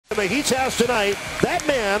the Heat's house tonight. That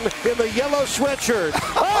man in the yellow sweatshirt.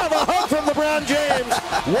 Oh, the hug from LeBron James.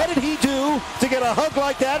 What did he do to get a hug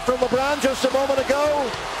like that from LeBron just a moment ago?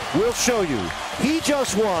 We'll show you. He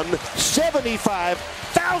just won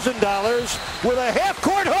 $75,000 with a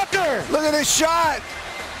half-court hooker. Look at this shot.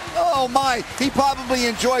 Oh, my. He probably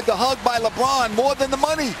enjoyed the hug by LeBron more than the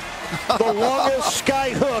money. The longest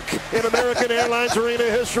Skyhook in American Airlines arena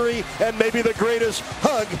history, and maybe the greatest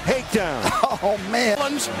hug takedown. Oh, man.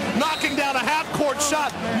 Knocking down a half-court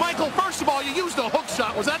shot. Michael, first of all, you used a hook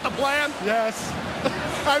shot. Was that the plan? Yes.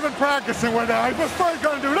 I've been practicing with it. I was first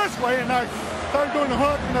going to do this way, and I started doing the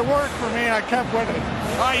hook, and it worked for me, and I kept with it.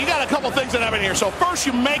 All right, you got a couple things that happen here. So first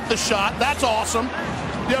you make the shot. That's awesome.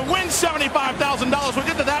 You win $75,000. We'll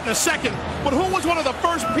get to that in a second. But who was one of the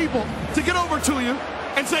first people to get over to you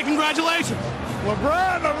and say congratulations?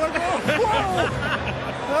 LeBron, I'm like, oh, whoa.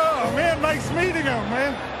 Oh, man, nice meeting him,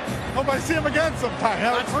 man. Hope I see him again sometime.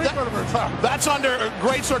 That's under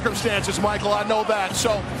great circumstances, Michael. I know that.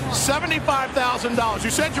 So $75,000. You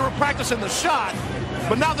said you were practicing the shot,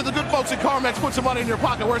 but now that the good folks at Carmex put some money in your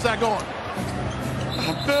pocket, where's that going?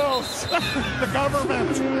 Bills. The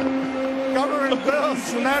government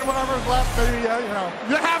bills, and then whatever's left, maybe, you know.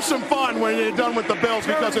 You have some fun when you're done with the Bills,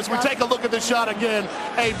 because as we take a look at this shot again,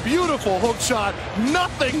 a beautiful hook shot,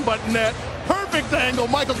 nothing but net, perfect angle.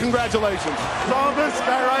 Michael, congratulations. It's all this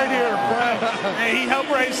guy right here, Brad. And he helped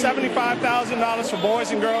raise $75,000 for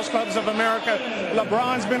Boys and Girls Clubs of America.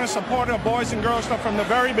 LeBron's been a supporter of Boys and Girls Club from the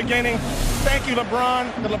very beginning. Thank you,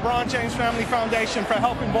 LeBron, the LeBron James Family Foundation, for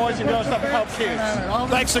helping Boys and Girls Club help kids.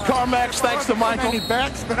 Thanks to Carmex, thanks to Michael.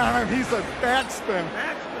 Backspin on him. He said backspin.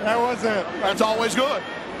 That was it. That's always good.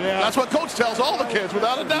 Yeah. That's what Coach tells all the kids,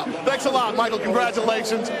 without a doubt. Thanks a lot, Michael.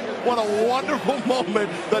 Congratulations. What a wonderful moment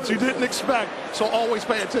that you didn't expect. So always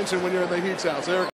pay attention when you're in the Heat's house.